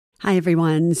Hi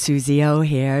everyone, Susie O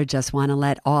here. Just want to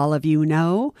let all of you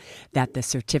know that the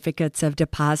certificates of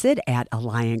deposit at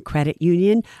Alliant Credit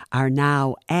Union are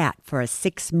now at, for a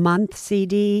 6-month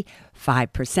CD,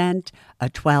 5%, a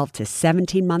 12 to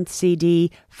 17-month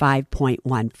CD,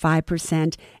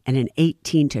 5.15%, and an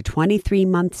 18 to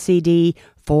 23-month CD,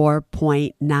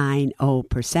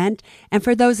 4.90%. And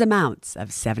for those amounts of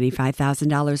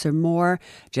 $75,000 or more,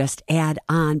 just add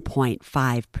on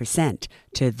 0.5%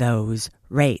 to those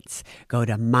rates. Go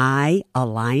to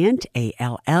myalliant,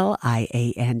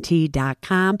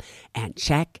 ALLIANT.com and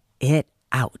check it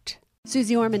out.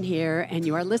 Susie Orman here, and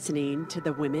you are listening to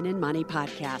the Women in Money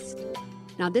podcast.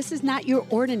 Now, this is not your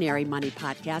ordinary money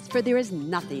podcast, for there is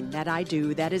nothing that I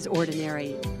do that is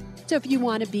ordinary. So if you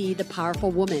want to be the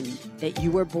powerful woman that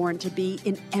you were born to be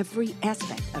in every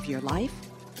aspect of your life,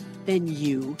 then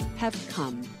you have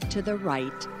come to the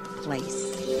right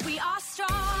place. We are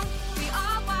strong, we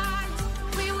are wise,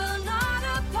 we will not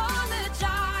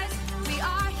apologize. We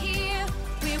are here,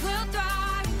 we will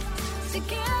thrive,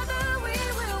 together we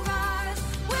will rise.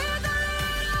 With a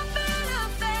little bit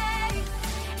of faith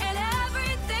and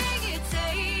everything it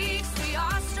takes. We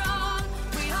are strong,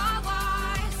 we are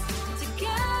wise,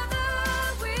 together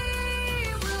we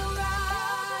will rise.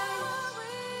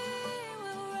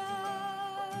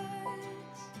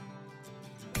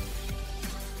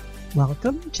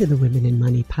 Welcome to the Women in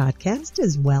Money podcast,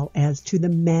 as well as to the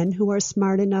men who are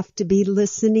smart enough to be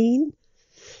listening.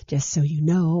 Just so you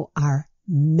know, our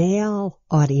male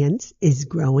audience is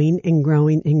growing and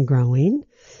growing and growing,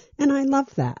 and I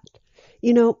love that.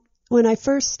 You know, when I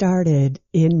first started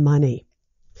in money,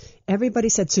 everybody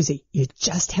said, Susie, you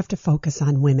just have to focus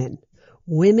on women.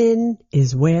 Women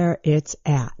is where it's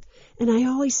at. And I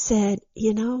always said,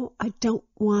 you know, I don't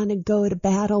want to go to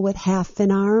battle with half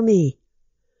an army.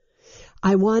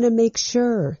 I want to make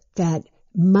sure that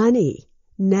money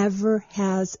never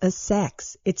has a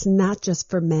sex. It's not just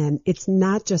for men. It's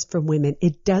not just for women.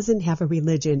 It doesn't have a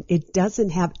religion. It doesn't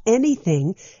have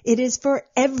anything. It is for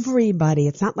everybody.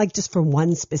 It's not like just for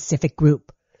one specific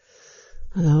group.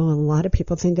 Although a lot of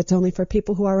people think it's only for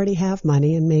people who already have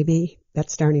money, and maybe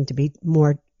that's starting to be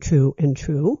more true and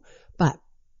true, but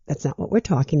that's not what we're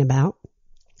talking about.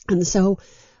 And so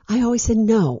I always said,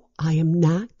 no, I am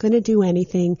not going to do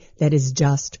anything that is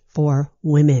just for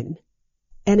women.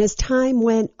 And as time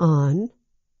went on,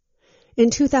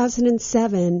 in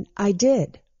 2007, I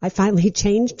did. I finally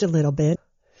changed a little bit.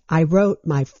 I wrote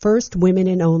my first women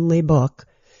and only book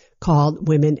called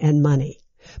Women and Money.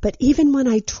 But even when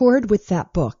I toured with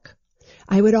that book,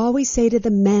 I would always say to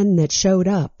the men that showed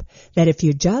up that if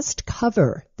you just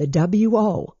cover the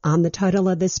WO on the title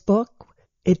of this book,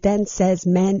 it then says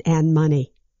Men and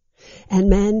Money. And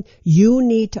men, you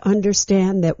need to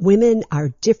understand that women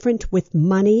are different with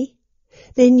money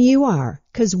than you are,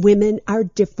 because women are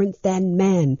different than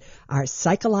men. Our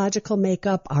psychological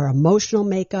makeup, our emotional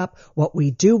makeup, what we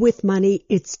do with money,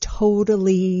 it's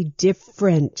totally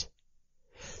different.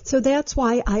 So that's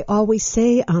why I always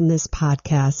say on this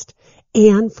podcast,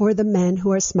 and for the men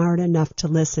who are smart enough to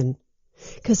listen,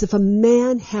 because if a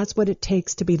man has what it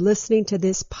takes to be listening to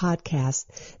this podcast,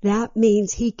 that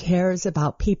means he cares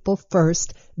about people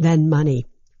first, then money.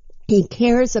 He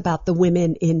cares about the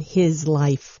women in his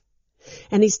life.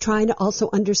 And he's trying to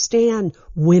also understand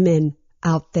women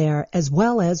out there as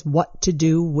well as what to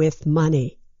do with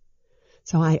money.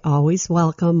 So I always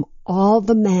welcome all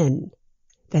the men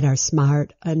that are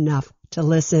smart enough to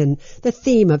listen. The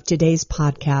theme of today's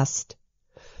podcast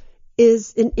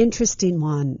is an interesting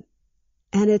one.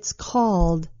 And it's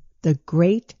called the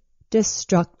Great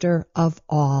Destructor of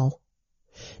All.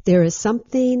 There is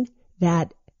something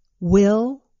that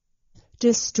will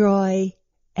destroy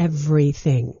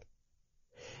everything.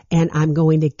 And I'm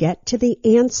going to get to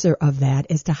the answer of that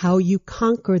as to how you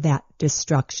conquer that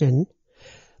destruction.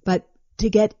 But to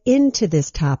get into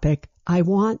this topic, I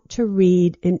want to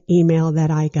read an email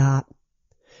that I got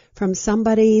from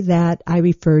somebody that I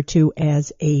refer to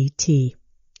as AT.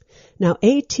 Now,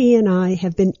 AT and I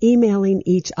have been emailing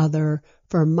each other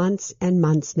for months and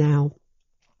months now,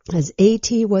 as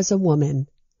AT was a woman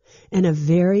in a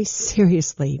very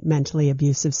seriously mentally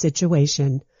abusive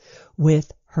situation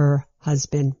with her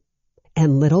husband.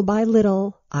 And little by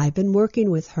little, I've been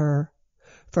working with her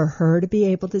for her to be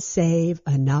able to save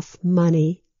enough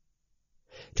money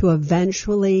to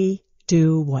eventually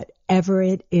do whatever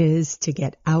it is to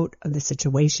get out of the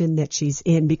situation that she's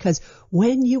in. Because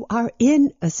when you are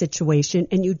in a situation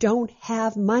and you don't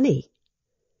have money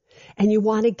and you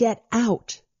want to get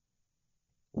out,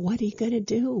 what are you going to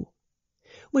do?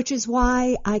 Which is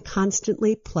why I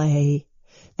constantly play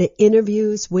the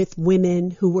interviews with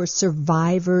women who were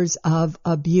survivors of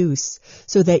abuse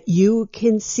so that you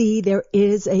can see there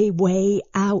is a way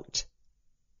out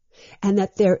and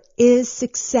that there is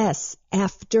success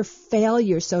after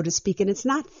failure, so to speak. And it's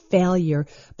not failure,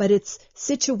 but it's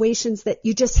situations that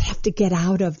you just have to get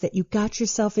out of, that you got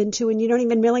yourself into, and you don't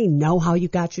even really know how you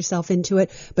got yourself into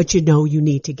it, but you know you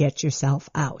need to get yourself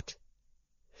out.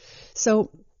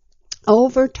 So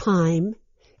over time,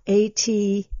 AT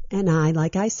and I,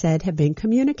 like I said, have been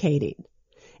communicating.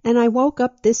 And I woke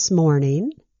up this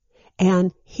morning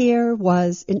and here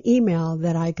was an email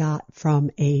that I got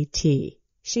from AT.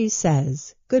 She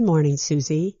says, "Good morning,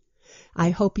 Susie. I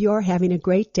hope you're having a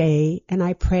great day and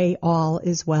I pray all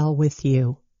is well with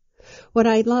you." What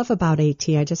I love about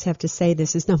AT, I just have to say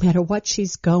this, is no matter what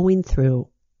she's going through,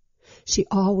 she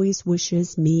always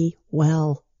wishes me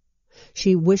well.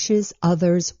 She wishes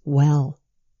others well.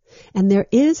 And there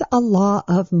is a law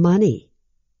of money.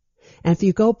 And if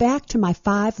you go back to my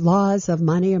 5 laws of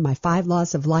money or my 5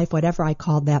 laws of life, whatever I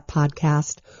called that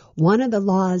podcast, one of the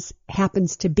laws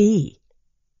happens to be,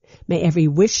 may every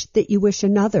wish that you wish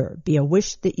another be a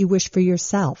wish that you wish for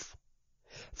yourself.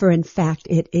 For in fact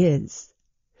it is.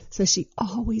 So she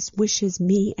always wishes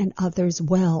me and others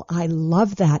well. I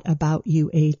love that about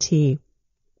you, AT.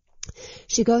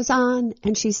 She goes on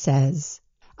and she says,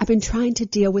 "I've been trying to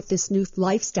deal with this new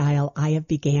lifestyle I have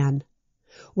began,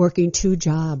 working 2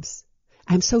 jobs.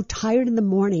 I'm so tired in the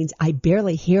mornings I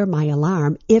barely hear my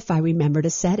alarm if I remember to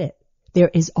set it.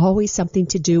 There is always something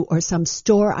to do or some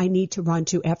store I need to run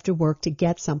to after work to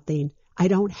get something I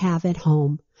don't have at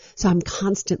home, so I'm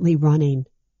constantly running.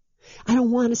 I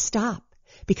don't want to stop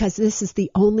because this is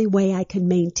the only way I can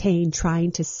maintain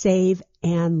trying to save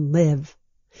and live.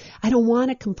 I don't want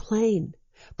to complain,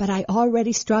 but I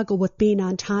already struggle with being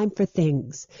on time for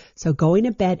things. So going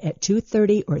to bed at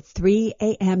 2:30 or 3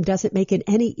 a.m. doesn't make it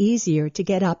any easier to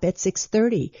get up at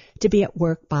 6:30 to be at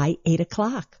work by 8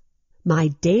 o'clock. My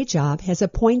day job has a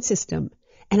point system,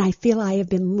 and I feel I have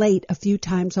been late a few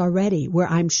times already, where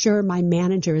I'm sure my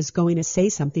manager is going to say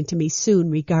something to me soon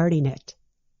regarding it.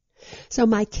 So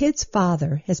my kid's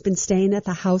father has been staying at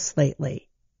the house lately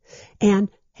and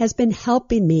has been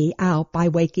helping me out by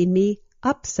waking me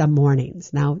up some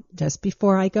mornings. Now, just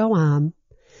before I go on,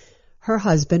 her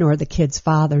husband, or the kid's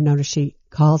father, notice she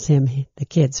calls him the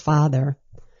kid's father,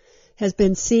 has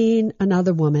been seeing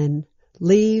another woman,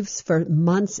 leaves for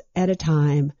months at a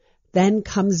time, then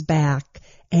comes back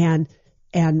and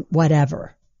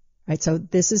whatever. Right? So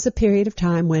this is a period of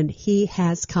time when he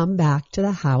has come back to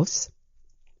the house,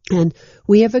 and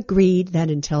we have agreed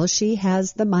that until she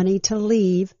has the money to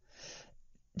leave,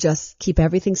 just keep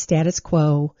everything status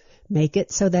quo. Make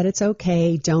it so that it's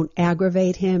okay. Don't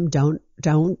aggravate him.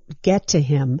 Don't get to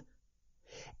him.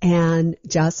 And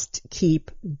just keep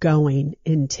going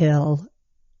until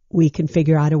we can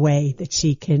figure out a way that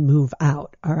she can move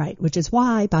out. All right. Which is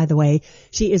why, by the way,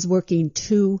 she is working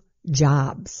 2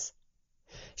 jobs.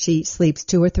 She sleeps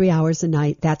 2 or 3 hours a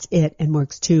night. That's it. And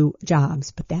works 2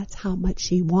 jobs. But that's how much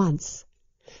she wants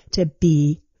to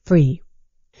be free.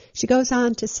 She goes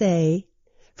on to say,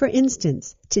 for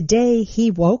instance, today he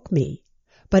woke me,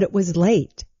 but it was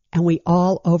late and we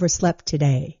all overslept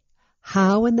today.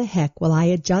 How in the heck will I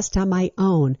adjust on my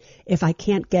own if I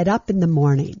can't get up in the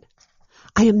morning?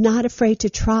 I am not afraid to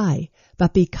try,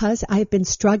 but because I've been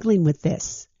struggling with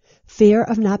this, fear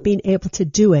of not being able to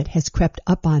do it has crept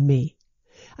up on me.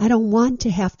 I don't want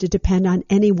to have to depend on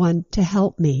anyone to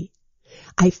help me.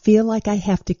 I feel like I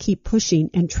have to keep pushing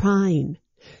and trying.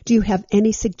 Do you have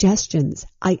any suggestions?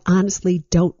 I honestly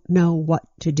don't know what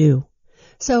to do.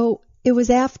 So it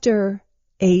was after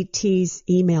AT's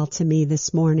email to me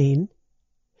this morning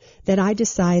that I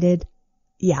decided,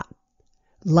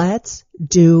 let's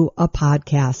do a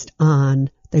podcast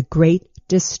on the Great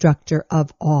Destructor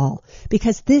of All,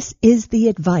 because this is the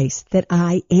advice that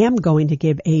I am going to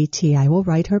give AT. I will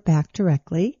write her back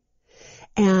directly,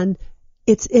 and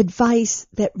it's advice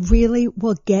that really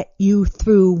will get you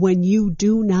through when you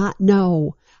do not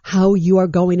know how you are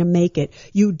going to make it.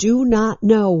 You do not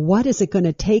know what is it going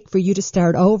to take for you to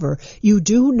start over. You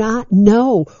do not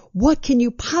know what can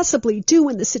you possibly do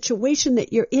in the situation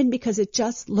that you're in because it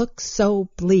just looks so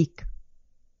bleak.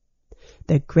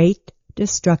 The Great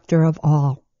Destructor of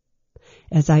All.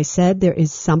 As I said, there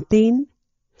is something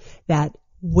that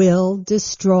will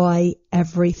destroy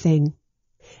everything.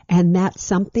 And that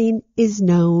something is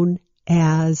known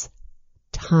as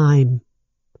time.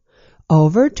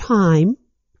 Over time,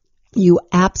 you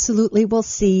absolutely will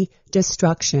see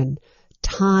destruction.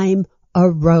 Time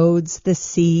erodes the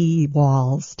sea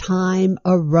walls. Time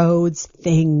erodes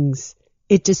things.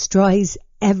 It destroys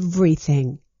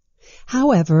everything.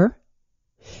 However,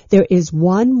 there is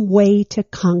one way to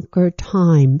conquer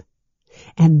time,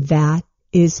 and that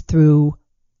is through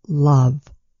love.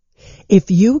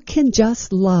 If you can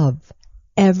just love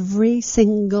every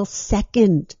single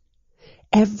second,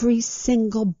 every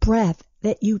single breath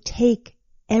that you take,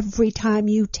 every time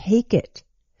you take it,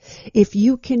 if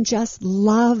you can just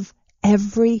love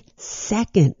every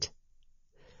second,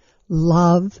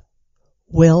 love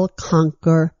will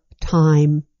conquer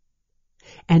time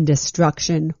and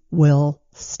destruction will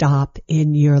stop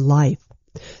in your life.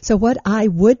 So what I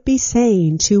would be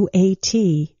saying to AT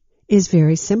is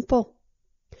very simple.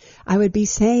 I would be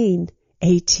saying,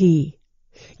 AT,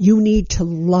 you need to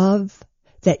love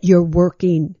that you're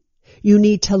working. You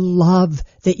need to love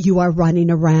that you are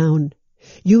running around.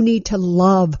 You need to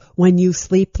love when you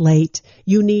sleep late.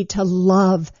 You need to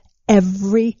love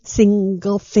every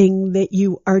single thing that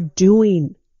you are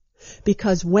doing.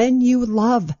 Because when you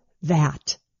love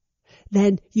that,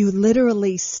 then you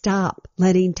literally stop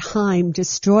letting time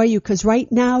destroy you. Because right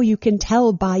now you can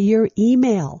tell by your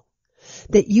email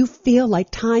that you feel like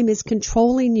time is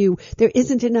controlling you. There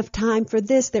isn't enough time for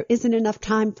this. There isn't enough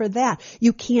time for that.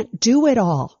 You can't do it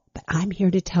all. But I'm here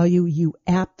to tell you, you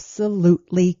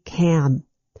absolutely can.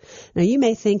 Now you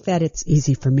may think that it's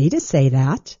easy for me to say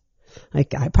that.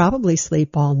 Like I probably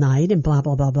sleep all night and blah,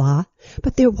 blah, blah, blah.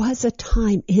 But there was a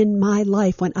time in my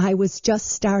life when I was just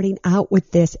starting out with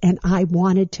this and I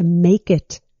wanted to make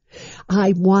it.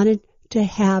 I wanted to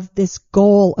have this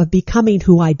goal of becoming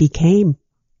who I became.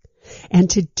 And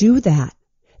to do that,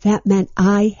 that meant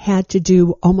I had to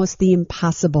do almost the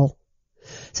impossible.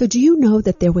 So do you know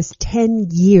that there was 10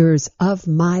 years of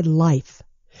my life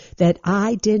that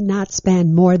I did not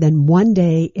spend more than one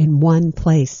day in one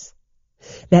place?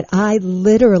 That I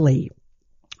literally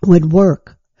would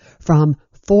work from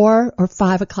 4 or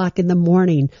 5 o'clock in the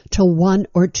morning till 1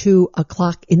 or 2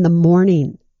 o'clock in the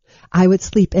morning. I would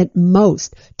sleep at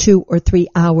most 2 or 3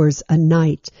 hours a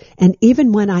night. And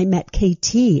even when I met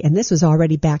KT, and this was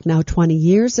already back now 20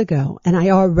 years ago, and I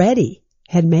already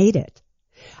had made it,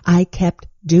 I kept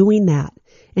doing that.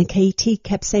 And KT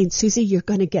kept saying, Susie, you're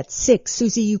going to get sick.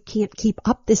 Susie, you can't keep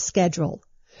up this schedule.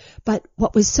 But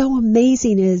what was so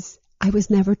amazing is I was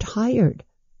never tired.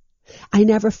 I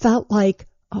never felt like,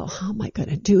 oh, how am I going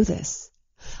to do this?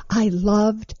 I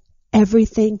loved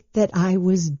everything that I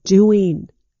was doing.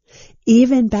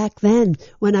 Even back then,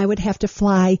 when I would have to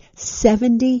fly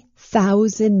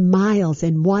 70,000 miles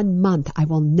in 1 month, I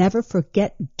will never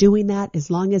forget doing that as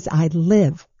long as I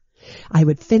live. I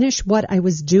would finish what I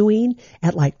was doing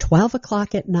at like 12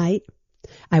 o'clock at night.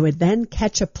 I would then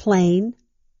catch a plane.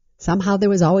 Somehow there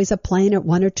was always a plane at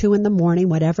 1 or 2 in the morning,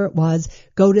 whatever it was,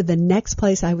 go to the next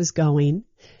place I was going,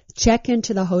 check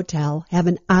into the hotel, have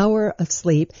an hour of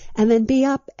sleep, and then be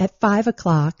up at 5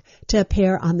 o'clock to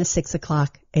appear on the 6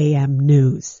 o'clock a.m.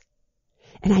 news.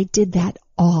 And I did that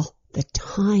all the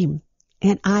time.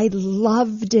 And I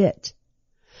loved it.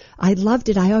 I loved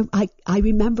it. I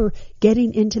remember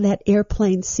getting into that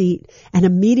airplane seat and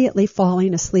immediately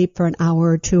falling asleep for an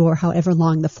hour or 2 or however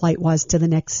long the flight was to the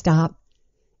next stop.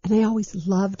 And I always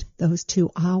loved those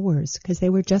 2 hours because they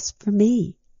were just for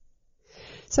me.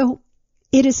 So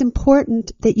it is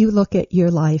important that you look at your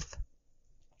life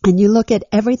and you look at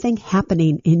everything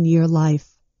happening in your life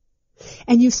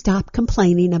and you stop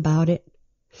complaining about it.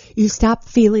 You stop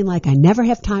feeling like I never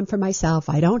have time for myself.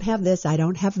 I don't have this. I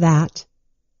don't have that.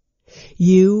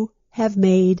 You have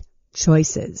made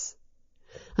choices.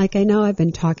 Like I know I've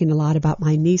been talking a lot about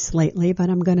my niece lately, but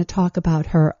I'm going to talk about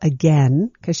her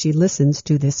again because she listens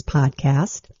to this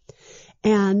podcast.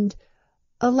 And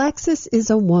Alexis is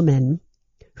a woman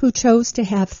who chose to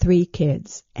have 3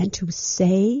 kids, and to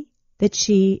say that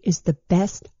she is the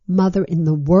best mother in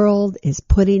the world is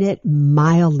putting it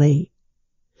mildly.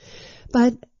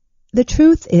 But the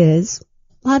truth is,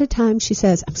 a lot of times she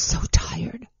says, I'm so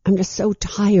tired. I'm just so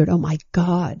tired. Oh my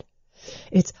God.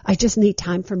 I just need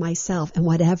time for myself and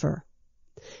whatever.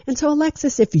 And so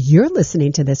Alexis, if you're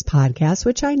listening to this podcast,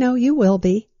 which I know you will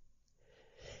be,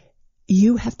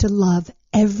 you have to love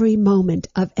every moment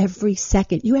of every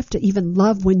second. You have to even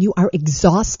love when you are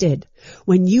exhausted,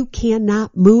 when you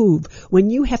cannot move, when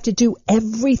you have to do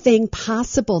everything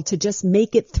possible to just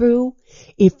make it through.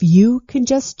 If you can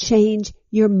just change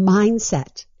your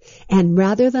mindset, and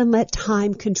rather than let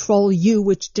time control you,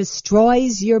 which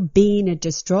destroys your being, it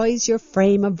destroys your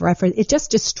frame of reference, it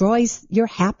just destroys your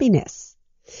happiness.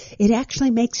 It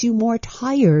actually makes you more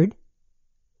tired.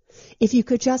 If you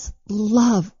could just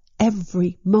love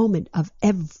every moment of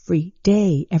every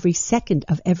day, every second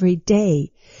of every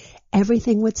day,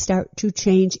 everything would start to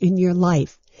change in your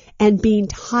life, and being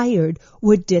tired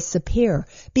would disappear,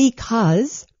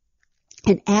 because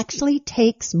It actually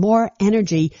takes more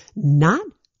energy not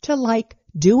to like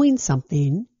doing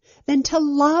something than to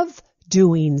love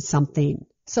doing something.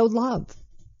 So love.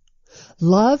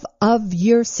 Love of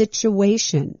your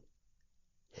situation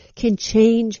can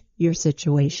change your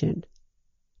situation,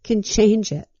 can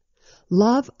change it.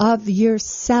 Love of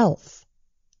yourself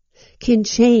can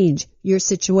change your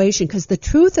situation, because the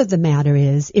truth of the matter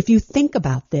is, if you think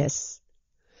about this,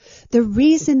 the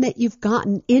reason that you've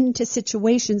gotten into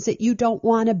situations that you don't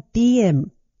want to be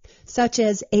in, such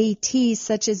as AT,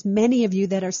 such as many of you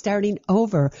that are starting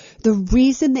over, the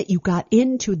reason that you got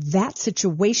into that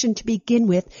situation to begin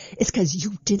with is because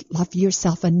you didn't love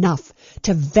yourself enough,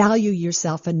 to value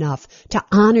yourself enough, to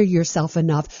honor yourself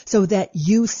enough, so that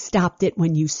you stopped it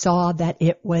when you saw that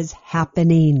it was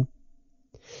happening.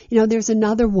 You know, there's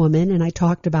another woman, and I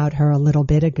talked about her a little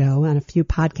bit ago, and a few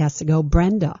podcasts ago,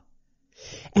 Brenda.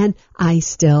 And I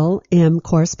still am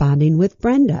corresponding with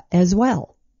Brenda as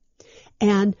well.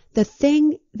 And the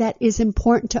thing that is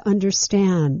important to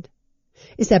understand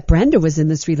is that Brenda was in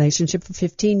this relationship for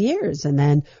 15 years, and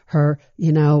then her,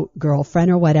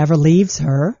 girlfriend or whatever leaves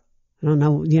her. I don't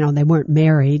know, they weren't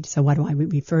married, so what do I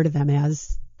refer to them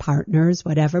as? Partners,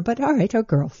 whatever, but all right, her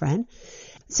girlfriend.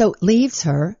 So leaves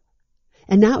her,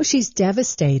 and now she's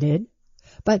devastated.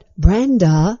 But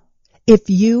Brenda, if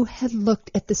you had looked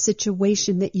at the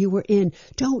situation that you were in,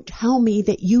 don't tell me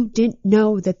that you didn't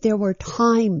know that there were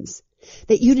times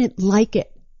that you didn't like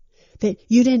it, that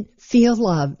you didn't feel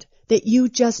loved, that you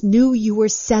just knew you were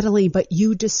settling, but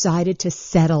you decided to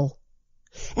settle.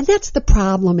 And that's the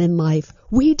problem in life.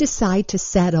 We decide to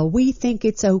settle. We think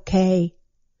it's okay.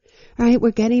 All right,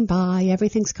 we're getting by.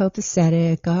 Everything's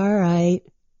copacetic. All right.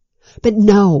 But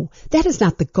no, that is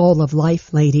not the goal of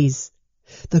life, ladies.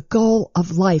 The goal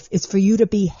of life is for you to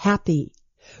be happy,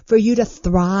 for you to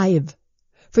thrive,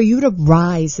 for you to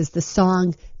rise, as the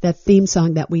theme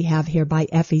song that we have here by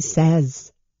Effie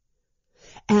says.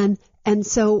 And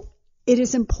so it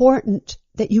is important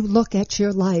that you look at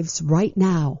your lives right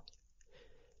now,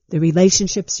 the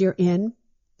relationships you're in,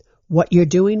 what you're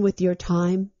doing with your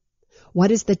time,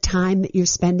 what is the time that you're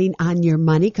spending on your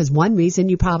money, because one reason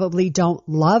you probably don't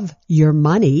love your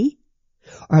money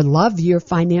or love your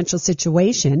financial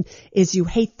situation is you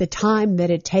hate the time that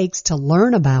it takes to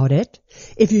learn about it.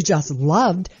 If you just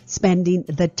loved spending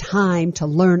the time to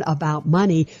learn about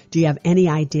money, do you have any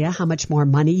idea how much more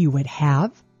money you would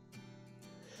have?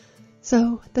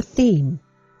 So the theme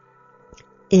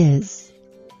is,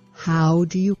 how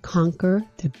do you conquer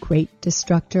the great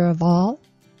destructor of all?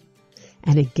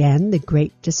 And again, the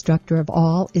great destructor of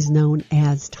all is known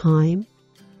as time,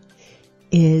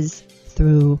 is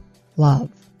through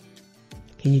love.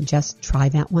 Can you just try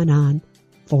that one on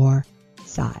for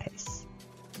size?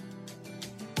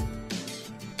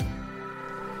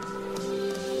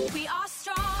 We are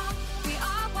strong, we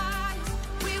are wise,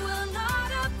 we will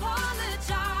not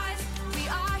apologize. We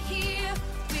are here,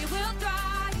 we will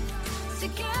thrive,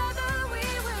 together we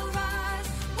will rise.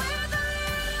 With a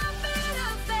little bit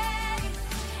of faith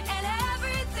and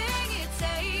everything it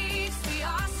takes. We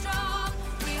are strong,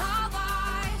 we are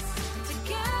wise,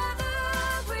 together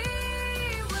we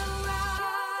will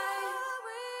rise.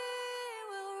 We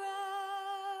will rise.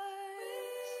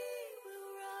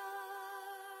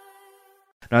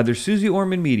 Neither Susie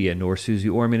Orman Media nor Susie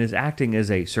Orman is acting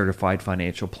as a certified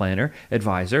financial planner,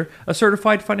 advisor, a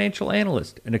certified financial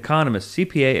analyst, an economist,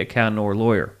 CPA, accountant, or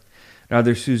lawyer.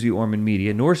 Neither Susie Orman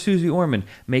Media nor Susie Orman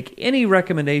make any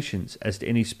recommendations as to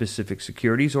any specific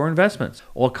securities or investments.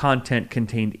 All content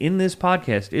contained in this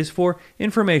podcast is for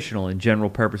informational and general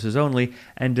purposes only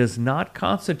and does not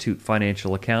constitute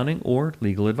financial accounting or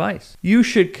legal advice. You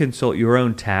should consult your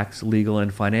own tax, legal,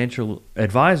 and financial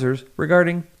advisors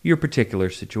regarding your particular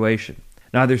situation.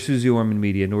 Neither Susie Orman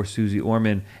Media nor Susie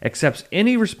Orman accepts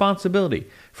any responsibility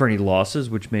for any losses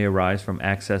which may arise from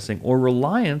accessing or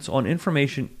reliance on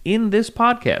information in this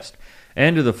podcast.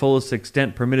 And to the fullest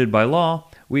extent permitted by law,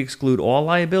 we exclude all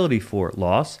liability for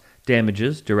loss,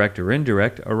 damages, direct or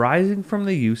indirect, arising from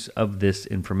the use of this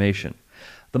information.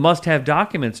 The must-have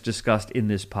documents discussed in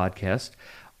this podcast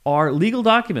are legal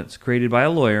documents created by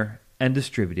a lawyer and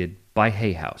distributed by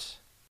Hay House.